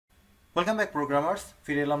Welcome back programmers,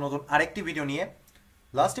 ফিরে এলাম নতুন আরেকটি ভিডিও নিয়ে।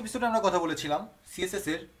 লাস্ট এপিসোডে আমরা কথা বলেছিলাম সিএসএস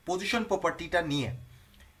এর পজিশন প্রপার্টিটা নিয়ে।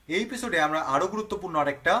 এই এপিসোডে আমরা আরও গুরুত্বপূর্ণ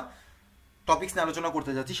আরেকটা টপিকস নিয়ে আলোচনা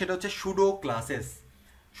করতে যাচ্ছি, সেটা হচ্ছে সুডো ক্লাসেস।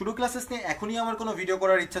 সুডো ক্লাসেস নিয়ে এখনই আমার কোনো ভিডিও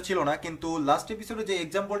করার ইচ্ছা ছিল না, কিন্তু লাস্ট এপিসোডে যে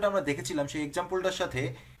এক্সাম্পলটা আমরা দেখেছিলাম সেই এক্সাম্পলটার সাথে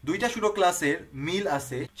দুইটা সুডো ক্লাসের মিল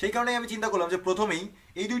আছে। সেই কারণে আমি চিন্তা করলাম যে প্রথমেই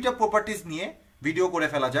এই দুইটা প্রপার্টিস নিয়ে ভিডিও করে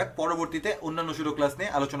ফেলা যাক, পরবর্তীতে অন্যান্য সুডো ক্লাস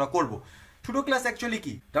নিয়ে আলোচনা করব। Pseudo class actually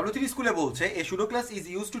কি? W3 স্কুলে বলছে a pseudo class is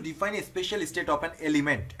used to define a special state of an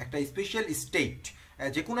element, একটা স্পেশাল স্টেট,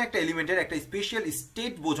 যে কোনো একটা এলিমেন্টের একটা স্পেশাল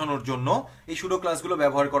স্টেট বোঝানোর জন্য এই সুডো ক্লাসগুলো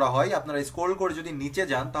ব্যবহার করা হয়। আপনারা স্ক্রল করে যদি নিচে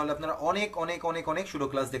যান তাহলে আপনারা অনেক অনেক অনেক অনেক সুডো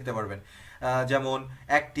ক্লাস দেখতে পারবেন, যেমন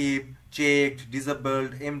active, checked,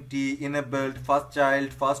 disabled, MT, ইনেবলড, first child,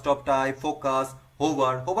 first of type, focus,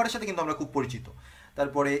 হোভারের সাথে কিন্তু আমরা খুব পরিচিত।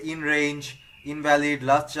 তারপরে ইন রেঞ্জ, ইনভ্যালিড,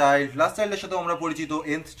 লাস্ট চাইল্ডের সাথে আমরা পরিচিত,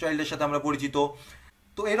 nth চাইল্ডের সাথে আমরা পরিচিত।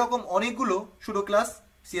 তো এরকম অনেকগুলো সুডো ক্লাস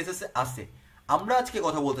সিএসএস এ আছে। আমরা আজকে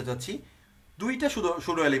কথা বলতে চাচ্ছি দুইটা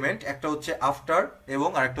সুডো এলিমেন্ট, একটা হচ্ছে আফটার এবং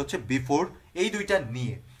আরেকটা হচ্ছে বিফোর, এই দুইটা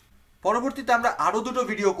নিয়ে। পরবর্তীতে আমরা আরো দুটো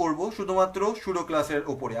ভিডিও করব শুধুমাত্র সুডো ক্লাসের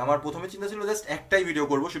উপরে। আমার প্রথমে চিন্তা ছিল জাস্ট একটাই ভিডিও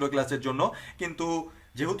করব সুডো ক্লাসের জন্য, কিন্তু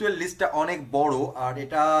যেহেতু এর লিস্টটা অনেক বড় আর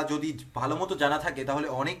এটা যদি ভালো মতো জানা থাকে তাহলে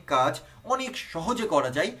অনেক কাজ অনেক সহজে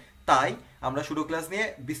করা যায়, তাই আমরা সুডো ক্লাস নিয়ে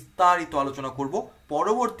বিস্তারিত আলোচনা করব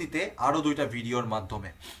পরবর্তীতে আরো দুইটা ভিডিওর মাধ্যমে।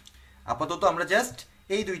 আপাতত আমরা জাস্ট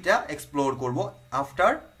এই দুইটা এক্সপ্লোর করব,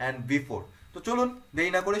 আফটার অ্যান্ড বিফোর। তো চলুন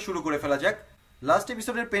দেরি না করে শুরু করে ফেলা যাক। লাস্ট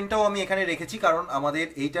এপিসোডের পেনটাও আমি এখানে রেখেছি, কারণ আমাদের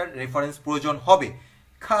এইটার রেফারেন্স প্রয়োজন হবে,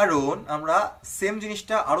 কারণ আমরা সেম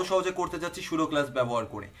জিনিসটা আরো সহজে করতে যাচ্ছি সুডো ক্লাস ব্যবহার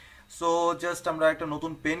করে। সো জাস্ট আমরা একটা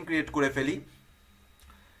নতুন পেন ক্রিয়েট করে ফেলি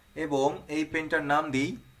এবং এই পেনটার নাম দিই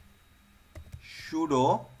সুডো,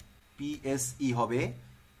 PSE হবে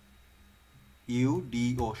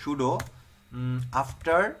UDO, সুডো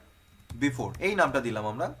আফটার বিফোর, এই নামটা দিলাম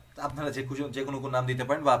আমরা। আপনারা যে কোনো নাম দিতে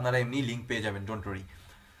পারেন বা আপনারা এমনি লিঙ্ক পেয়ে যাবেন, ডোন্ট ওয়ারি।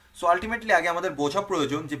 সো আলটিমেটলি আগে আমাদের বোঝা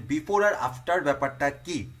প্রয়োজন যে বিফোর আর আফটার ব্যাপারটা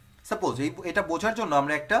কি। সাপোজ এটা বোঝার জন্য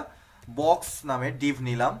আমরা একটা বক্স নামের ডিভ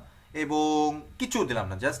নিলাম এবং কিছু দিলাম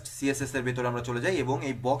না, জাস্ট সিএসএস এর ভিতরে আমরা চলে যাই এবং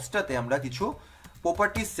এই বক্সটাতে আমরা কিছু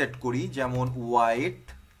প্রপার্টিজ সেট করি, যেমন wide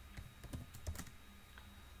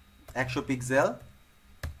 100 pixel,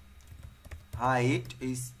 height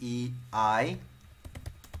is EI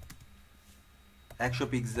 100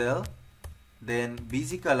 pixel, then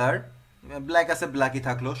busy colour black আছে, ব্ল্যাকই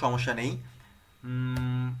থাকলো সমস্যা নেই।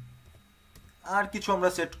 আর কিছু আমরা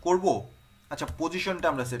সেট করব। আচ্ছা, পজিশনটা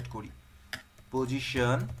আমরা সেট করি,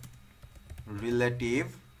 পজিশন রিলেটিভ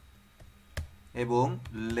এবং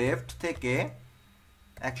লেফট থেকে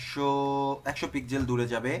 100 পিক্সেল দূরে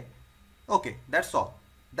যাবে। ওকে,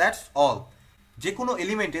 দ্যাটস অল। যে কোনো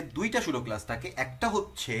এলিমেন্টের দুইটা সুডো ক্লাস থাকে, একটা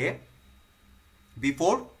হচ্ছে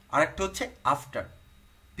বিফোর আর একটা হচ্ছে আফটার।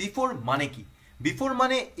 বিফোর মানে কি? বিফোর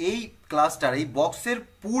মানে এই ক্লাসটার এই বক্সের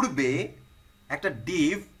পূর্বে একটা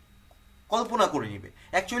ডিভ কল্পনা করে নিবে।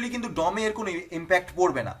 অ্যাকচুয়ালি কিন্তু ডমে এর কোনো ইম্প্যাক্ট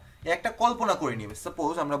পড়বে না, একটা কল্পনা করে নিবে।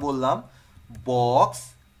 সাপোজ আমরা বললাম বক্স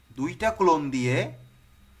দুইটা ক্লোন দিয়ে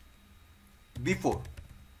বিফোর,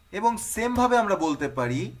 এবং সেম ভাবে আমরা বলতে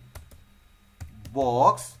পারি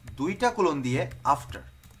বক্স দুইটা কোলন দিয়ে আফটার।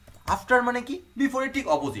 আফটার মানে কি? বিফোরের ঠিক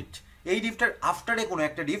অপোজিট। এই ডিভটার আফটারে কোনো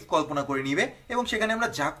একটা ডিভ কল্পনা করে নিবে এবং সেখানে আমরা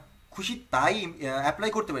যা খুশি তাই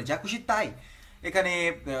অ্যাপ্লাই করতে পারি, যা খুশি তাই। এখানে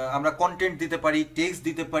আমরা কন্টেন্ট দিতে পারি, টেক্সট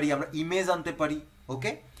দিতে পারি, আমরা ইমেজ আনতে পারি।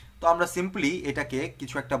 ওকে, তো আমরা সিম্পলি এটাকে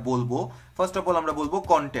কিছু একটা বলবো। ফার্স্ট অফ অল আমরা বলবো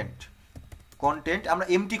কন্টেন্ট। আমরা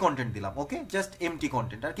এমটি কন্টেন্ট দিলাম। ওকে, জাস্ট এমটি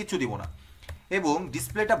কন্টেন্ট, আর কিছু দিব না। এবং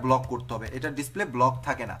ডিসপ্লেটা ব্লক করতে হবে। এটা ডিসপ্লে ব্লক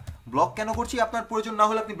থাকে না। ব্লক কেন করছি? আপনার প্রয়োজন না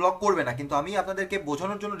হলে আপনি ব্লক করবে না, কিন্তু আমি আপনাদেরকে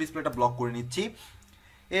বোঝানোর জন্য ডিসপ্লেটা ব্লক করে নিচ্ছি।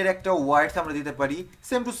 এর একটা ওয়াইডথ আমরা দিতে পারি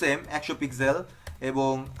সেম টু সেম 100 পিক্সেল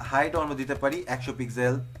এবং হাইটও আমরা দিতে পারি 100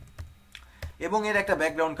 পিক্সেল, এবং এর একটা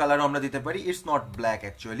ব্যাকগ্রাউন্ড কালারও আমরা দিতে পারি, ইটস নট ব্ল্যাক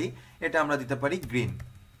অ্যাকচুয়ালি, এটা আমরা দিতে পারি গ্রিন।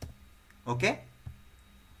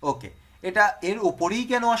 ওকে, এটা এর ওপরেই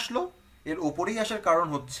কেন আসলো? এর ওপরেই আসার কারণ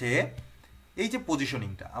হচ্ছে এই যে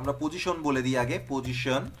পজিশনিংটা, আমরা পজিশন বলে দিই আগে,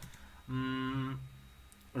 পজিশন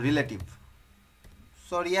রিলেটিভ,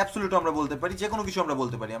 সরি অ্যাবসলিউট আমরা বলতে পারি, যে কোনো কিছু আমরা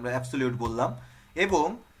বলতে পারি, আমরা অ্যাবসলিউট বললাম, এবং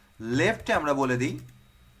লেফটে আমরা বলে দিই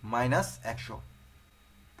 -100।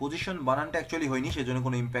 পজিশন বানানটা অ্যাকচুয়ালি হয়নি, সেজন্য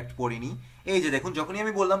কোনো ইম্প্যাক্ট পড়েনি। এই যে দেখুন, যখনই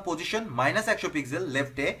আমি বললাম পজিশন -100 পিক্সেল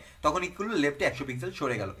লেফটে, তখন ইকুয়াল লেফটে 100 পিক্সেল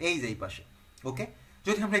সরে গেল, এই যে এই পাশে। ওকে,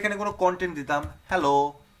 যদি আমরা এখানে কোনো কন্টেন্ট দিতাম হ্যালো,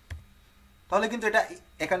 তাহলে কিন্তু এটা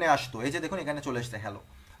এখানে আসতো। এই যে দেখুন, এখানে চলে আসছে হ্যালো।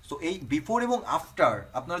 সো এই বিফোর এবং আফটার,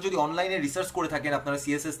 আপনারা যদি অনলাইনে রিসার্চ করে থাকেন, আপনারা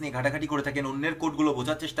সিএসএস নিয়ে ঘাটাঘাটি করে থাকেন, অন্যের কোডগুলো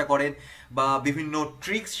বোঝার চেষ্টা করেন বা বিভিন্ন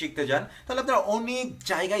ট্রিক্স শিখতে যান, তাহলে আপনারা অনেক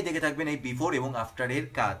জায়গায় দেখে থাকবেন এই বিফোর এবং আফটারের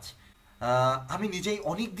কাজ। আমি নিজেই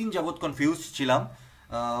অনেক দিন যাবৎ কনফিউজ ছিলাম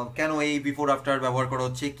কেন এই বিফোর আফটার ব্যবহার করা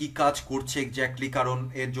হচ্ছে, কি কাজ করছে এক্স্যাক্টলি, কারণ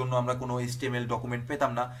এর জন্য আমরা কোনো HTML ডকুমেন্ট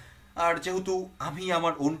পেতাম না। আর যেহেতু আমি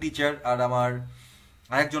আমার ওন টিচার আর আমার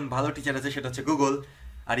আরেকজন ভালো টিচার আছে, সেটা হচ্ছে গুগল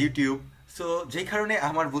আর ইউটিউব, সো যেই কারণে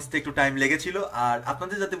আমার বুঝতে একটু টাইম লেগেছিল, আর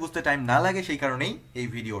আপনাদের যাতে বুঝতে টাইম না লাগে সেই কারণেই এই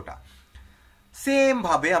ভিডিওটা। সেম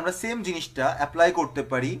ভাবে আমরা সেম জিনিসটা অ্যাপ্লাই করতে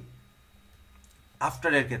পারি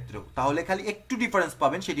আফটারের ক্ষেত্রেও, তাহলে খালি একটু ডিফারেন্স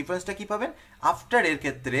পাবেন। সেই ডিফারেন্সটা কি পাবেন, আফটারের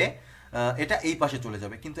ক্ষেত্রে এটা এই পাশে চলে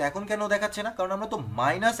যাবে, কিন্তু এখন কেন দেখাচ্ছে না, কারণ আমরা তো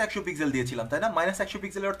 -100 পিক্সেল দিয়েছিলাম, তাই না? -100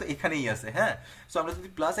 পিক্সেলের অর্থ এখানেই আছে, হ্যাঁ। সো আমরা যদি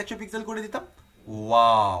 +100 পিক্সেল করে দিতাম,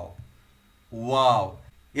 ওয়াও ওয়াও,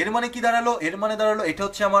 এর মানে কি দাঁড়ালো? এর মানে দাঁড়ালো এটা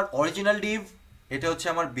হচ্ছে আমার অরিজিনাল ডিভ, এটা হচ্ছে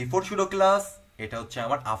আমার বিফোর শুরু ক্লাস, এটা হচ্ছে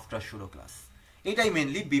আমার আফটার শুরু ক্লাস। এটাই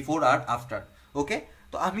মেনলি বিফোর আর আফটার। ওকে,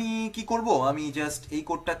 তো আমি কি করব, আমি জাস্ট এই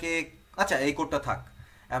কোডটাকে, আচ্ছা এই কোডটা থাক,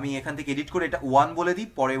 আমি এখান থেকে এডিট করে এটা 1 বলে দিই,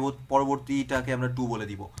 পরবর্তীটাকে আমরা 2 বলে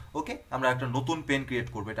দিব। ওকে, আমরা একটা নতুন পেন ক্রিয়েট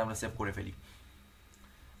করবো, এটা আমরা সেভ করে ফেলি।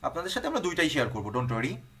 আপনাদের সাথে আমরা দুইটাই শেয়ার করবো, ডোন্ট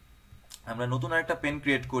ওয়ারি। আমরা নতুন আরেকটা পেন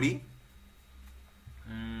ক্রিয়েট করি,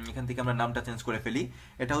 এখান থেকে আমরা নামটা চেঞ্জ করে ফেলি।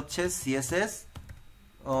 এটা হচ্ছে CSS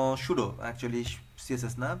Pseudo, অ্যাকচুয়ালি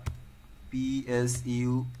CSS না,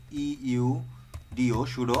 PSUEUDO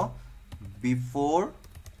Pseudo বিফোর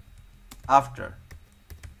আফটার।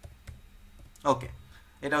 ওকে,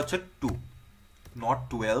 এটা হচ্ছে 2, নট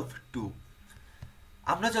 12, 2।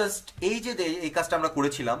 আমরা জাস্ট এই যে এই কাজটা আমরা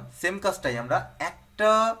করেছিলাম, সেম কাজটাই আমরা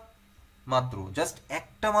একটা মাত্র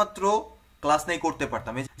ক্লাস নেই করতে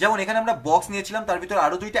পারতাম। যেমন এখানে আমরা বক্স নিয়েছিলাম, তার ভিতরে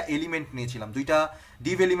আরো দুইটা এলিমেন্ট নিয়েছিলাম, দুইটা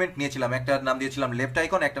ডিভ এলিমেন্ট নিয়েছিলাম, একটার নাম দিয়েছিলাম লেফট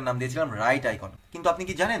আইকন, একটার নাম দিয়েছিলাম রাইট আইকন। কিন্তু আপনি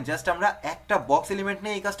কি জানেন, জাস্ট আমরা একটা বক্স এলিমেন্ট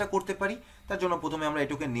নিয়ে এই কাজটা করতে পারি। তার জন্য প্রথমে আমরা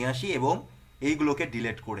এটুকে নিয়ে আসি এবং এইগুলোকে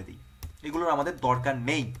ডিলিট করে দিই, এগুলোর আমাদের দরকার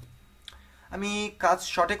নেই। আমি কাজ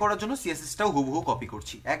শর্টে করার জন্য CSS-টাও হুবহু কপি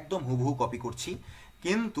করছি, একদম হুবহু কপি করছি,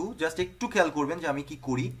 কিন্তু জাস্ট একটু খেয়াল করবেন যে আমি কি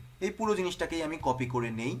করি, এই পুরো জিনিসটাকেই আমি কপি করে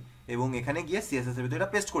নেই এবং এখানে গিয়ে CSS এর ভিতরে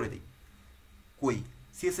এটা পেস্ট করে দিই। কই,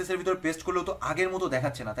 CSS এর ভিতরে পেস্ট করলেও তো আগের মতো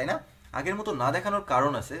দেখাচ্ছে না, তাই না? আগের মতো না দেখানোর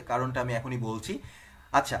কারণ আছে, কারণটা আমি এখনই বলছি।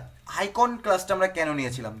 আচ্ছা, আইকন ক্লাসটা আমরা কেন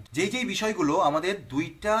নিয়েছিলাম, যেই বিষয়গুলো আমাদের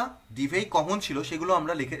দুইটা ডিভেই কমন ছিল সেগুলো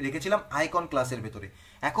আমরা রেখেছিলাম আইকন ক্লাসের ভেতরে।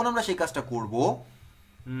 এখন আমরা সেই কাজটা করব।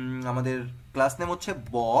 আমাদের ক্লাস নেম হচ্ছে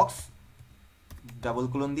বক্স, ডাবল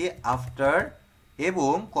কোলন দিয়ে আফটার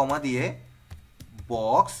এবং কমা দিয়ে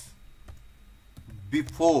বক্স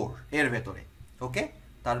বিফোর এর ভেতরে। ওকে,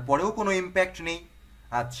 তারপরেও কোনো ইম্প্যাক্ট নেই।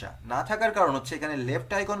 আচ্ছা, না থাকার কারণ হচ্ছে এখানে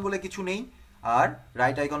লেফট আইকন বলে কিছু নেই আর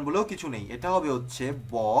রাইট আইকন বলেও কিছু নেই। এটা হবে হচ্ছে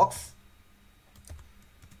বক্স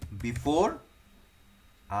বিফোর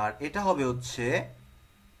আর এটা হবে হচ্ছে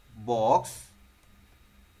বক্স,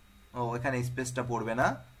 এখানে স্পেসটা পড়বে না,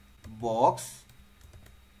 বক্স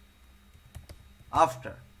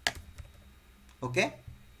আফটার। ওকে,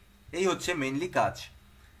 এই হচ্ছে মেইনলি কাজ।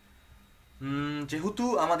 যেহেতু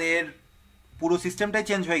আমাদের পুরো সিস্টেমটাই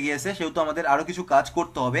চেঞ্জ হয়ে গিয়েছে, সেহেতু আমাদের আরো কিছু কাজ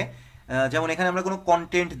করতে হবে। যেমন এখানে আমরা কোনো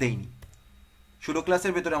কন্টেন্ট দেইনি, শুরু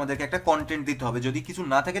ক্লাসের ভেতরে আমাদেরকে একটা কন্টেন্ট দিতে হবে। যদি কিছু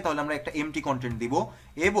না থাকে তাহলে আমরা একটা এমটি কন্টেন্ট দিব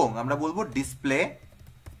এবং আমরা বলবো ডিসপ্লে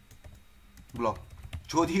ব্লক।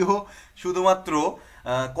 যদিও শুধুমাত্র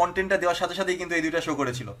কন্টেন্টটা দেওয়ার সাথে সাথেই কিন্তু এই দুইটা শো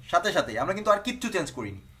করেছিল, সাথে সাথেই আমরা কিন্তু আর কিচ্ছু চেঞ্জ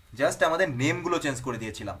করিনি, জাস্ট আমাদের নেমগুলো চেঞ্জ করে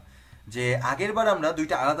দিয়েছিলাম। যে আগের বার আমরা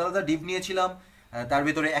দুইটা আলাদা আলাদা ডিভ নিয়েছিলাম, তার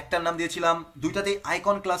ভিতরে একটার নাম দিয়েছিলাম, দুইটাতেই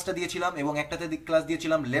আইকন ক্লাসটা দিয়েছিলাম এবং একটাতে ক্লাস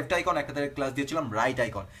দিয়েছিলাম লেফট আইকন, একটাতে ক্লাস দিয়েছিলাম রাইট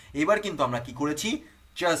আইকন। এবার কিন্তু আমরা কি করেছি,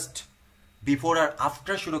 জাস্ট বিফোর আর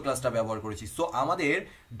আফটার শুরু ক্লাসটা ব্যবহার করেছি। সো আমাদের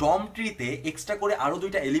ডম ট্রিতে এক্সট্রা করে আরো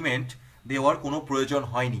দুইটা এলিমেন্ট দেওয়ার কোনো প্রয়োজন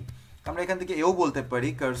হয়নি। আমরা এখান থেকে এও বলতে পারি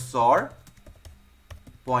কার্সর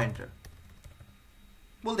পয়েন্টার,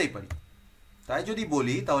 বলতেই পারি। তাই যদি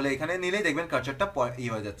বলি তাহলে এখানে নিলেই দেখবেন কার্সরটা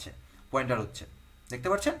হয়ে যাচ্ছে, পয়েন্টার হচ্ছে। দেখতে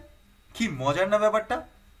পাচ্ছেন কি মজার না ব্যাপারটা,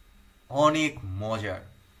 অনেক মজার।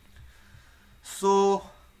 সো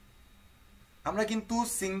আমরা কিন্তু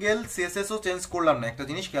সিঙ্গেল সিএসএসও চেঞ্জ করলাম না। একটা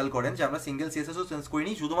জিনিস খেয়াল করেন যে আমরা সিঙ্গেল সিএসএসও চেঞ্জ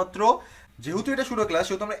করিনি, শুধুমাত্র যেহেতু এটা শুরু ক্লাস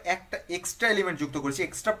সেহেতু আমরা একটা এক্সট্রা এলিমেন্ট যুক্ত করেছি,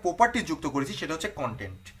 এক্সট্রা প্রপার্টি যুক্ত করেছি, সেটা হচ্ছে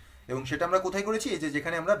কন্টেন্ট। এবং সেটা আমরা কোথায় করেছি, এই যে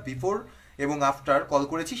যেখানে আমরা বিফোর এবং আফটার কল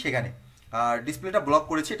করেছি সেখানে। আর ডিসপ্লেটা ব্লক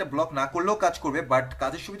করেছি, এটা ব্লক না করলেও কাজ করবে, বাট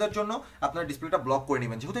কাজের সুবিধার জন্য আপনারা ডিসপ্লেটা ব্লক করে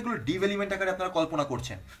নেবেন, যেহেতু এগুলো ডিভ এলিমেন্ট আকারে আপনারা কল্পনা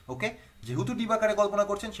করছেন। ওকে, যেহেতু ডিভ আকারে কল্পনা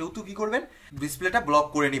করছেন সেহেতু কি করবেন, ডিসপ্লেটা ব্লক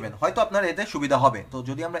করে নেবেন, হয়তো আপনার এতে সুবিধা হবে। তো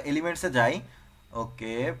যদি আমরা এলিমেন্টসে যাই,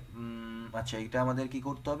 ওকে, আচ্ছা এটা আমাদের কি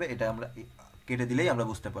করতে হবে, এটা আমরা কেটে দিলেই আমরা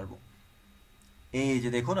বুঝতে পারবো। এই যে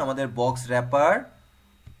দেখুন আমাদের বক্স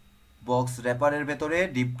র্যাপারের ভেতরে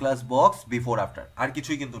Depp class box before after, আর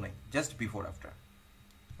কিছুই কিন্তু নাই, just before after.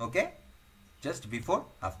 Okay, just before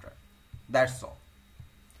after, that's all.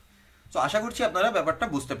 তো আশা করছি আপনারা ব্যাপারটা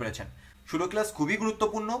বুঝতে পেরেছেন। সুডো ক্লাস খুবই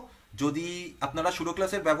গুরুত্বপূর্ণ। যদি আপনারা সুডো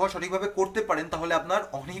ক্লাসের ব্যবহার সঠিকভাবে করতে পারেন তাহলে আপনার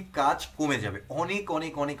অনেক কাজ কমে যাবে, অনেক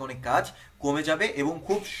অনেক অনেক অনেক কাজ কমে যাবে এবং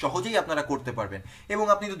খুব সহজেই আপনারা করতে পারবেন। এবং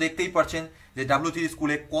আপনি তো দেখতেই পাচ্ছেন যে W3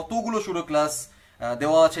 স্কুলে কতগুলো সুডো ক্লাস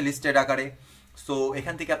দেওয়া আছে লিস্টেড আকারে। সো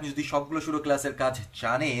এখান থেকে আপনি যদি সবগুলো সুডো ক্লাসের কাজ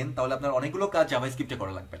জানেন তাহলে আপনার অনেকগুলো কাজ জাভাস্ক্রিপ্টে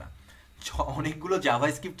করা লাগবে না, অনেকগুলো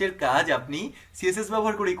জাভাস্ক্রিপ্টের কাজ আপনি সিএসএস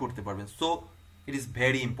ব্যবহার করেই করতে পারবেন। So it is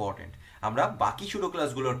very important. আমরা বাকি সুডো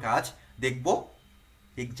ক্লাসগুলোর কাজ দেখব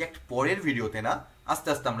এক্স্যাক্ট পরের ভিডিওতে না, আস্তে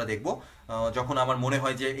আস্তে আমরা দেখব। যখন আমার মনে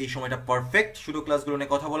হয় যে এই সময়টা পারফেক্ট সুডো ক্লাসগুলো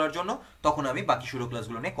নিয়ে কথা বলার জন্য, তখন আমি বাকি সুডো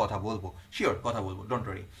ক্লাসগুলো নিয়ে কথা বলবো, শিওর কথা বলবো, ডোন্ট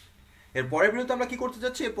ওয়ারি। এর পরের ভিডিওতে আমরা কি করতে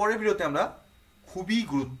যাচ্ছি, এর পরের ভিডিওতে আমরা খুবই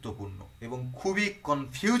গুরুত্বপূর্ণ এবং খুবই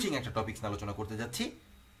কনফিউজিং একটা টপিক নিয়ে আলোচনা করতে যাচ্ছি,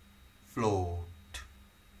 ফ্লোট।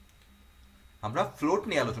 আমরা ফ্লোট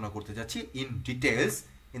নিয়ে আলোচনা করতে যাচ্ছি in details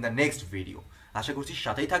in the next video. আশা করছি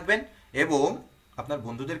সাথেই থাকবেন এবং আপনার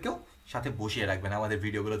বন্ধুদেরকেও সাথে বসিয়ে রাখবেন আমাদের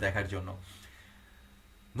ভিডিওগুলো দেখার জন্য।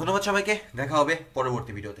 ধন্যবাদ সবাইকে, দেখা হবে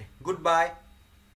পরবর্তী ভিডিওতে। Good bye.